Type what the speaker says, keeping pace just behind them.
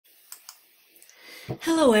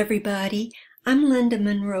Hello everybody, I'm Linda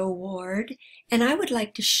Monroe Ward, and I would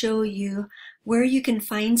like to show you where you can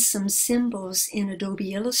find some symbols in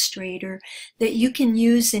Adobe Illustrator that you can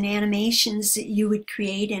use in animations that you would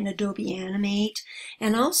create in Adobe Animate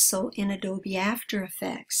and also in Adobe After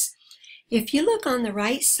Effects. If you look on the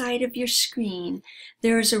right side of your screen,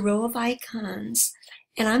 there is a row of icons,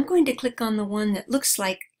 and I'm going to click on the one that looks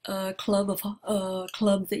like a club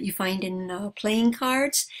that you find in playing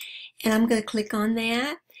cards. And I'm going to click on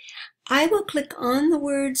that. I will click on the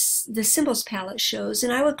words the symbols palette shows,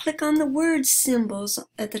 and I will click on the word symbols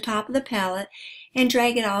at the top of the palette and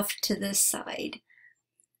drag it off to this side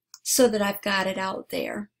so that I've got it out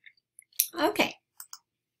there. Okay.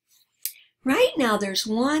 Right now there's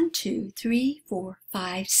 1, 2, 3, 4,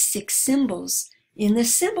 5, 6 symbols in the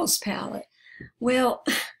symbols palette. Well,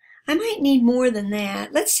 I might need more than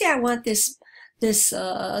that. Let's say I want this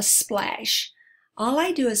splash. All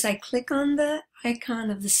I do is I click on the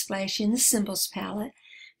icon of the splash in the symbols palette,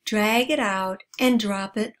 drag it out, and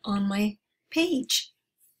drop it on my page.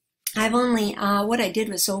 I've only, what I did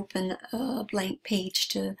was open a blank page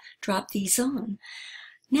to drop these on.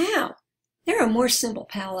 Now, there are more symbol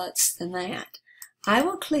palettes than that. I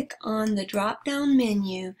will click on the drop-down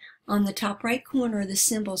menu on the top right corner of the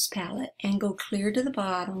symbols palette and go clear to the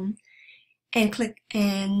bottom and click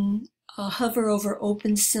and hover over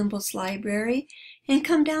Open Symbols Library and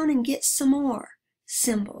come down and get some more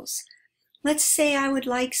symbols. Let's say I would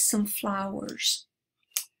like some flowers.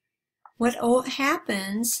 What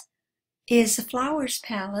happens is the flowers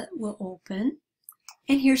palette will open,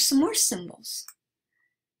 and here's some more symbols.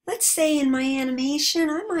 Let's say in my animation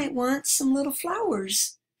I might want some little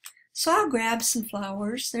flowers. So I'll grab some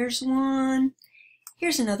flowers. There's one.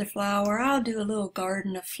 Here's another flower. I'll do a little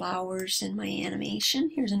garden of flowers in my animation.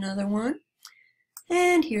 Here's another one.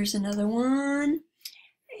 And here's another one.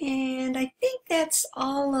 And I think that's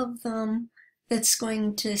all of them that's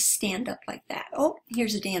going to stand up like that. Oh,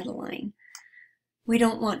 here's a dandelion. We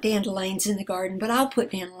don't want dandelions in the garden, but I'll put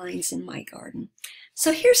dandelions in my garden.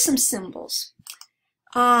 So here's some symbols.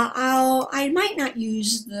 I might not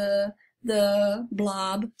use the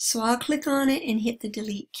blob, so I'll click on it and hit the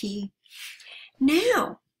delete key.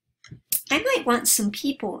 Now, I might want some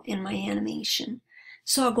people in my animation.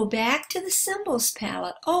 So I'll go back to the symbols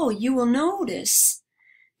palette. Oh, you will notice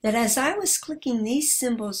that as I was clicking these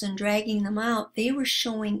symbols and dragging them out, they were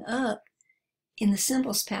showing up in the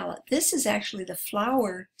symbols palette. This is actually the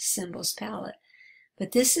flower symbols palette,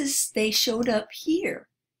 but they showed up here.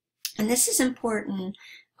 And this is important.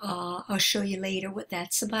 I'll show you later what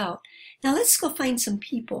that's about. Now let's go find some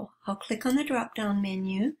people. I'll click on the drop-down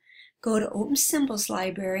menu, go to Open Symbols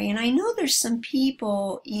Library, and I know there's some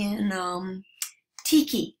people in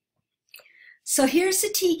Tiki. So here's the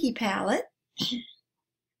Tiki palette,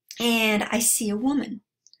 and I see a woman.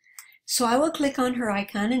 So I will click on her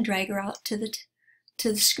icon and drag her out to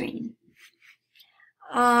the screen.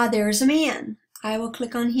 There's a man. I will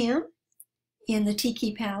click on him in the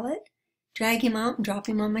Tiki palette, drag him out and drop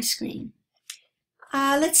him on my screen.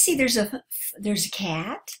 Let's see, there's a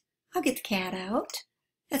cat. I'll get the cat out.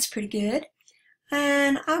 That's pretty good.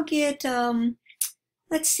 And I'll get,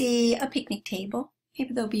 let's see, a picnic table.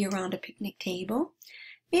 Maybe they'll be around a picnic table.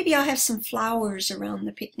 Maybe I'll have some flowers around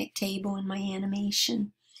the picnic table in my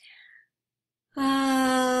animation.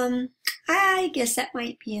 I guess that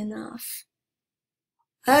might be enough.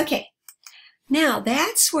 Okay, now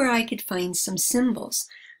that's where I could find some symbols.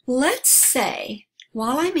 Let's say,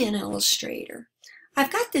 while I'm in Illustrator,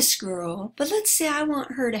 I've got this girl, but let's say I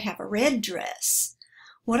want her to have a red dress.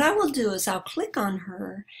 What I will do is I'll click on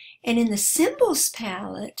her, and in the Symbols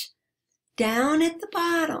palette, down at the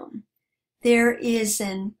bottom, there is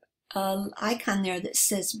an icon there that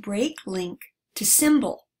says Break Link to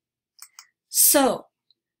Symbol. So,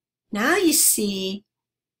 now you see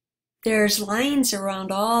there's lines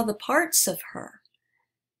around all the parts of her.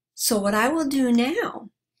 So what I will do now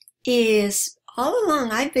is, all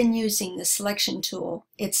along I've been using the selection tool.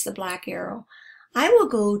 It's the black arrow. I will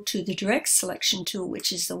go to the direct selection tool,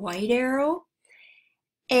 which is the white arrow,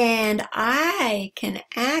 and I can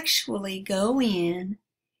actually go in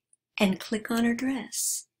and click on her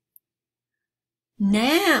dress.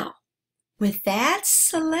 Now, with that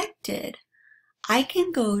selected, I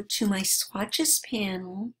can go to my swatches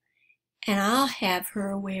panel and I'll have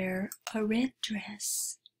her wear a red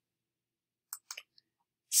dress.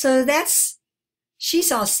 So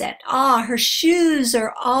she's all set. Her shoes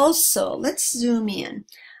are also, let's zoom in.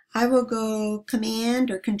 I will go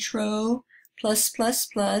Command or Control +++.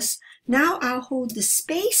 Now I'll hold the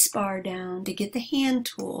space bar down to get the hand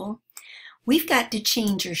tool. We've got to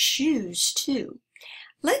change her shoes too.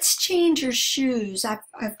 let's change her shoes.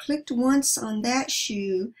 I've clicked once on that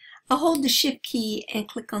shoe. I'll hold the Shift key and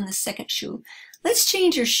click on the second shoe. Let's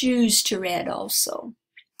change her shoes to red also.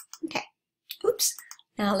 Okay, oops.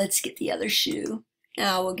 Now let's get the other shoe.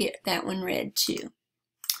 Now we'll get that one red too.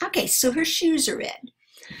 Okay, so her shoes are red.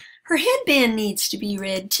 Her headband needs to be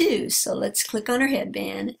red too, so let's click on her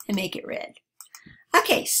headband and make it red.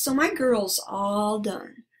 Okay, so my girl's all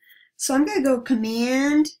done. So I'm going to go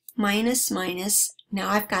Command minus minus. Now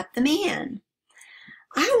I've got the man.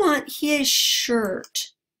 I want his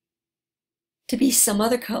shirt to be some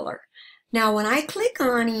other color. Now when I click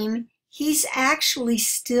on him, he's actually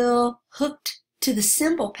still hooked to the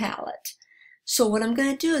symbol palette. So what I'm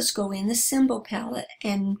going to do is go in the symbol palette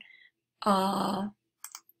and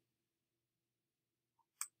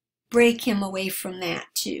break him away from that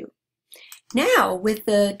too. Now with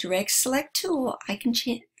the direct select tool, I can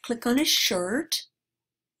click on his shirt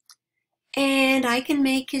and I can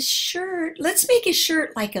make his shirt, let's make his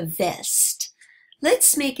shirt like a vest.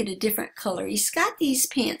 Let's make it a different color. He's got these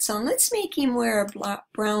pants on. Let's make him wear a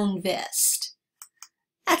brown vest.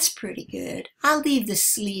 That's pretty good. I'll leave the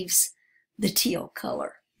sleeves the teal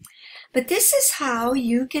color. But this is how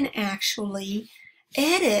you can actually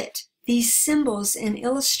edit these symbols in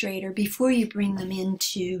Illustrator before you bring them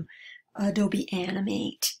into Adobe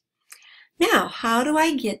Animate. Now, how do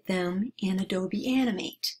I get them in Adobe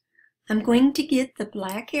Animate? I'm going to get the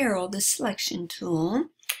black arrow, the selection tool.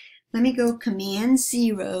 Let me go Command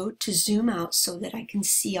 0 to zoom out so that I can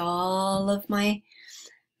see all of my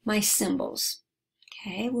symbols.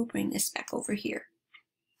 Okay, we'll bring this back over here.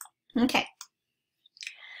 Okay.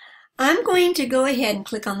 I'm going to go ahead and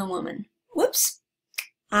click on the woman. Whoops.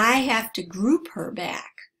 I have to group her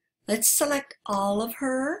back. Let's select all of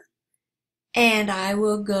her and I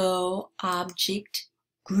will go Object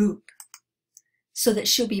Group so that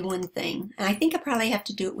she'll be one thing. And I think I probably have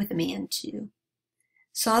to do it with a man too.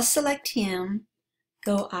 So I'll select him,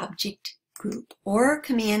 go Object Group, or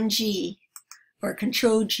Command G or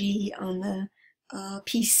Control G on the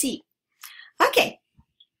PC. Okay,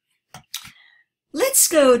 let's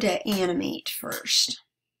go to Animate first.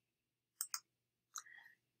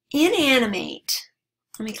 In Animate,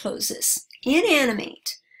 let me close this. In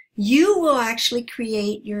Animate, you will actually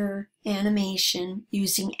create your animation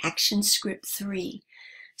using ActionScript 3.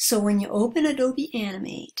 So when you open Adobe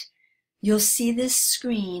Animate, you'll see this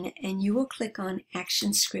screen and you will click on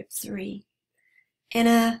ActionScript 3 and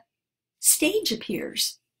a stage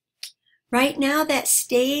appears. Right now that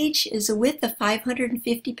stage is a width of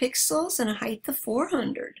 550 pixels and a height of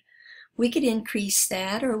 400. We could increase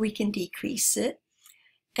that or we can decrease it.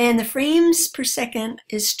 And the frames per second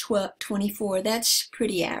is 24. That's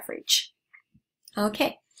pretty average.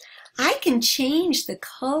 Okay, I can change the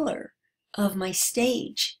color of my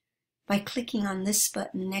stage by clicking on this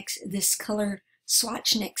button next, this color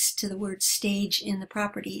swatch next to the word stage in the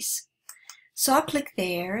properties. So I'll click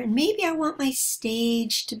there and maybe I want my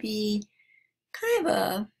stage to be kind of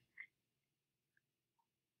a,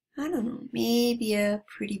 I don't know, maybe a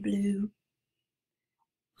pretty blue.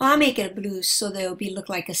 I'll make it a blue so that it'll look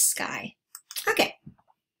like a sky. Okay,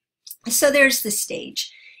 so there's the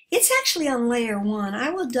stage. It's actually on layer 1. I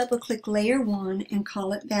will double click layer 1 and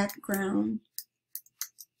call it background.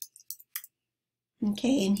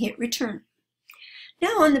 Okay, and hit return.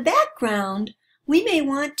 Now on the background, we may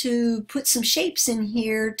want to put some shapes in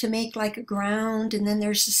here to make like a ground and then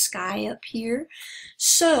there's a sky up here.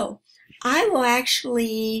 So I will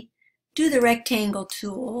actually do the rectangle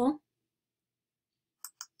tool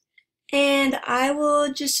and I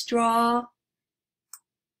will just draw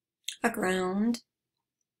a ground.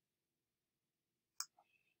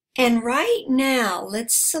 And right now,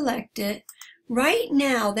 let's select it. Right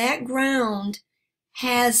now, that ground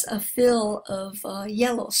has a fill of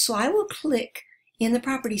yellow. So I will click in the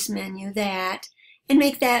Properties menu that and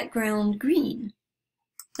make that ground green.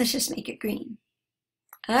 Let's just make it green.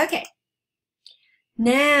 Okay.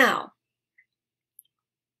 Now,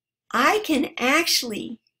 I can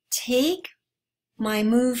actually take my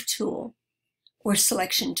Move tool or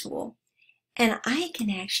Selection tool and I can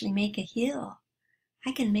actually make a hill.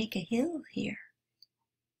 I can make a hill here.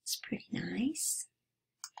 It's pretty nice.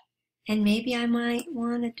 And maybe I might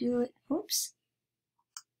want to do it, oops.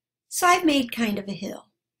 So I've made kind of a hill.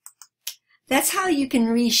 That's how you can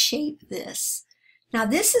reshape this. Now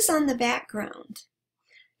this is on the background.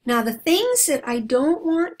 Now the things that I don't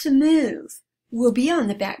want to move will be on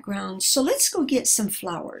the background. So let's go get some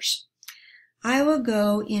flowers. I will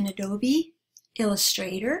go in Adobe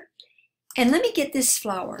Illustrator and let me get this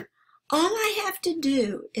flower. All I have to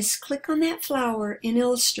do is click on that flower in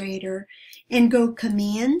Illustrator and go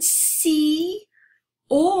Command C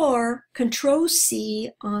or Control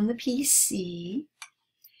C on the PC,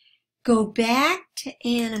 go back to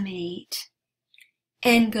Animate,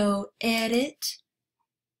 and go Edit,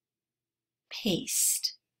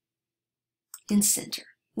 Paste in center.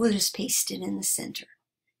 We'll just paste it in the center.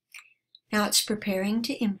 Now it's preparing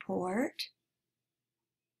to import.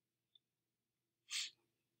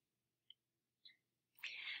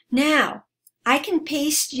 Now, I can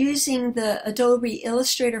paste using the Adobe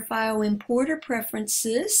Illustrator file importer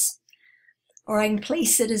preferences, or I can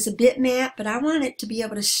place it as a bitmap, but I want it to be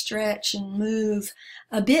able to stretch and move.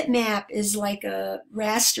 A bitmap is like a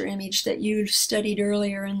raster image that you studied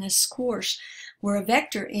earlier in this course, where a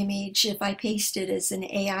vector image, if I paste it as an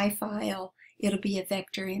AI file, it'll be a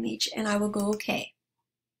vector image, and I will go OK.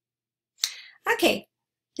 Okay,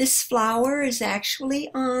 this flower is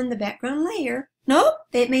actually on the background layer. Nope,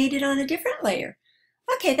 they made it on a different layer.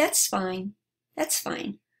 Okay, that's fine. That's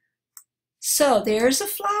fine. So there's a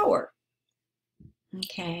flower.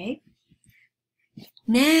 Okay.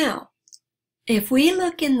 Now, if we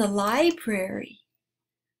look in the library,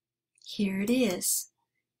 here it is.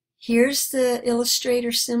 Here's the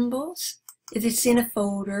Illustrator symbols. It's in a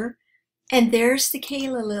folder. And there's the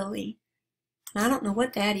Kayla lily. I don't know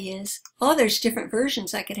what that is. Oh, there's different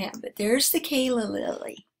versions I could have, but there's the Kayla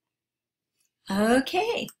lily.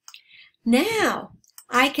 Okay. Now,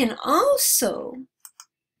 I can also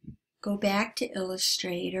go back to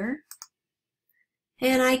Illustrator,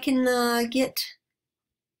 and I can get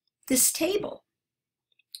this table.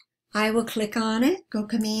 I will click on it, go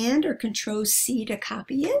Command or Control C to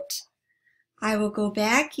copy it. I will go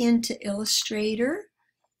back into Illustrator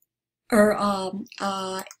or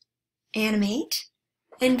Animate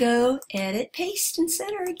and go Edit, Paste, and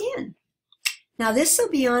Center again. Now this will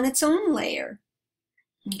be on its own layer.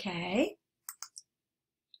 Okay.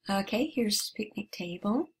 Okay, here's the picnic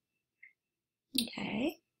table.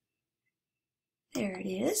 Okay. There it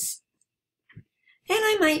is. And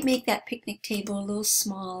I might make that picnic table a little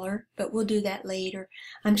smaller, but we'll do that later.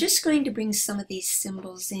 I'm just going to bring some of these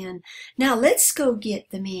symbols in. Now let's go get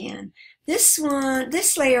the man. This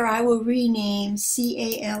layer I will rename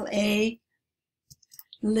C-A-L-A,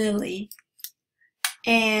 Lily.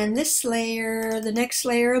 And this layer, the next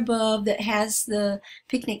layer above that has the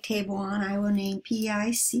picnic table on, I will name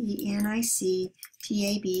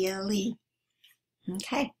P-I-C-N-I-C-T-A-B-L-E.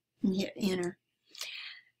 Okay, and hit enter.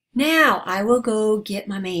 Now I will go get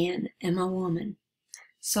my man and my woman.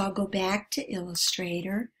 So I'll go back to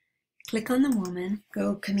Illustrator, click on the woman,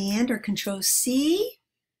 go Command or Control C,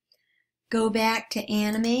 go back to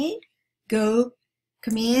Animate, go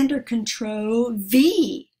Command or Control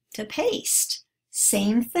V to paste.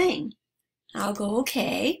 Same thing. I'll go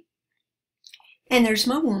OK. And there's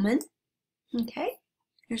my woman. Okay,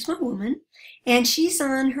 there's my woman. And she's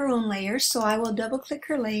on her own layer, so I will double click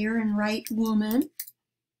her layer and write woman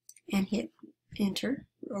and hit enter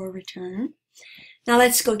or return. Now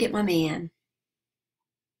let's go get my man.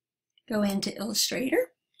 Go into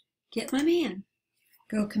Illustrator, get my man.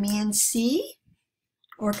 Go Command C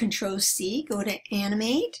or Control C, go to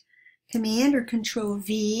Animate, Command or Control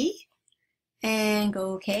V, and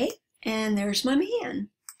go OK. And there's my man.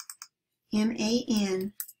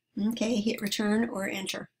 M-A-N. Okay, hit return or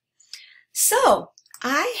enter. So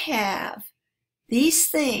I have these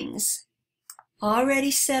things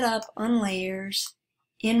already set up on layers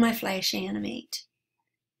in my Flash Animate.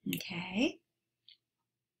 Okay.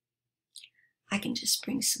 I can just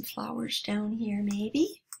bring some flowers down here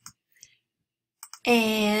maybe.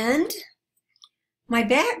 And my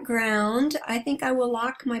background, I think I will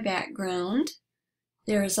lock my background.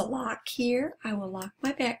 There is a lock here. I will lock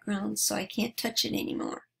my background so I can't touch it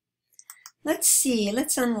anymore. Let's see,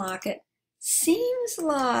 let's unlock it. Seems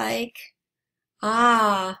like,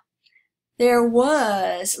 there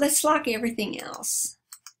was, let's lock everything else.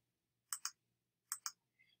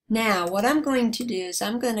 Now, what I'm going to do is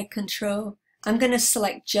I'm going to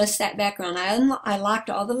select just that background. I locked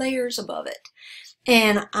all the layers above it.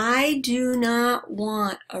 And I do not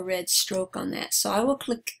want a red stroke on that. So I will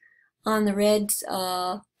click on the red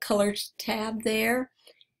color tab there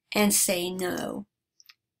and say no.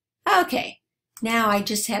 Okay, now I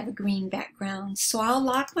just have a green background. So I'll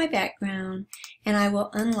lock my background and I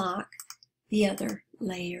will unlock the other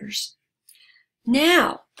layers.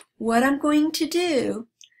 Now, what I'm going to do,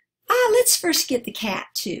 let's first get the cat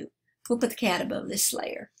too. We'll put the cat above this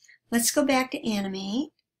layer. Let's go back to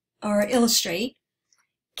Animate or Illustrate.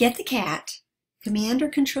 Get the cat, Command or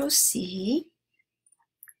Control C,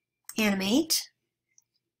 Animate,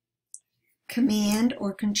 Command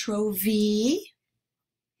or Control V,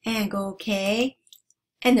 and go OK.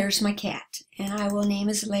 And there's my cat. And I will name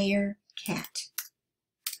his layer Cat.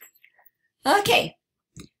 Okay,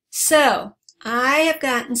 so I have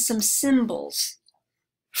gotten some symbols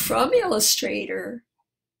from Illustrator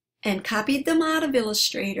and copied them out of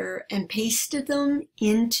Illustrator and pasted them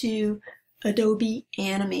into Adobe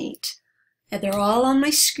Animate. And they're all on my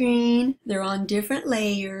screen. They're on different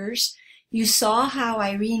layers. You saw how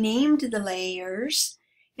I renamed the layers,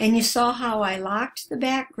 and you saw how I locked the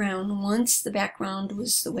background once the background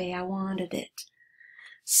was the way I wanted it.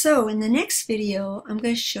 So in the next video, I'm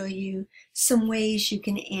going to show you some ways you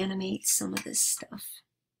can animate some of this stuff.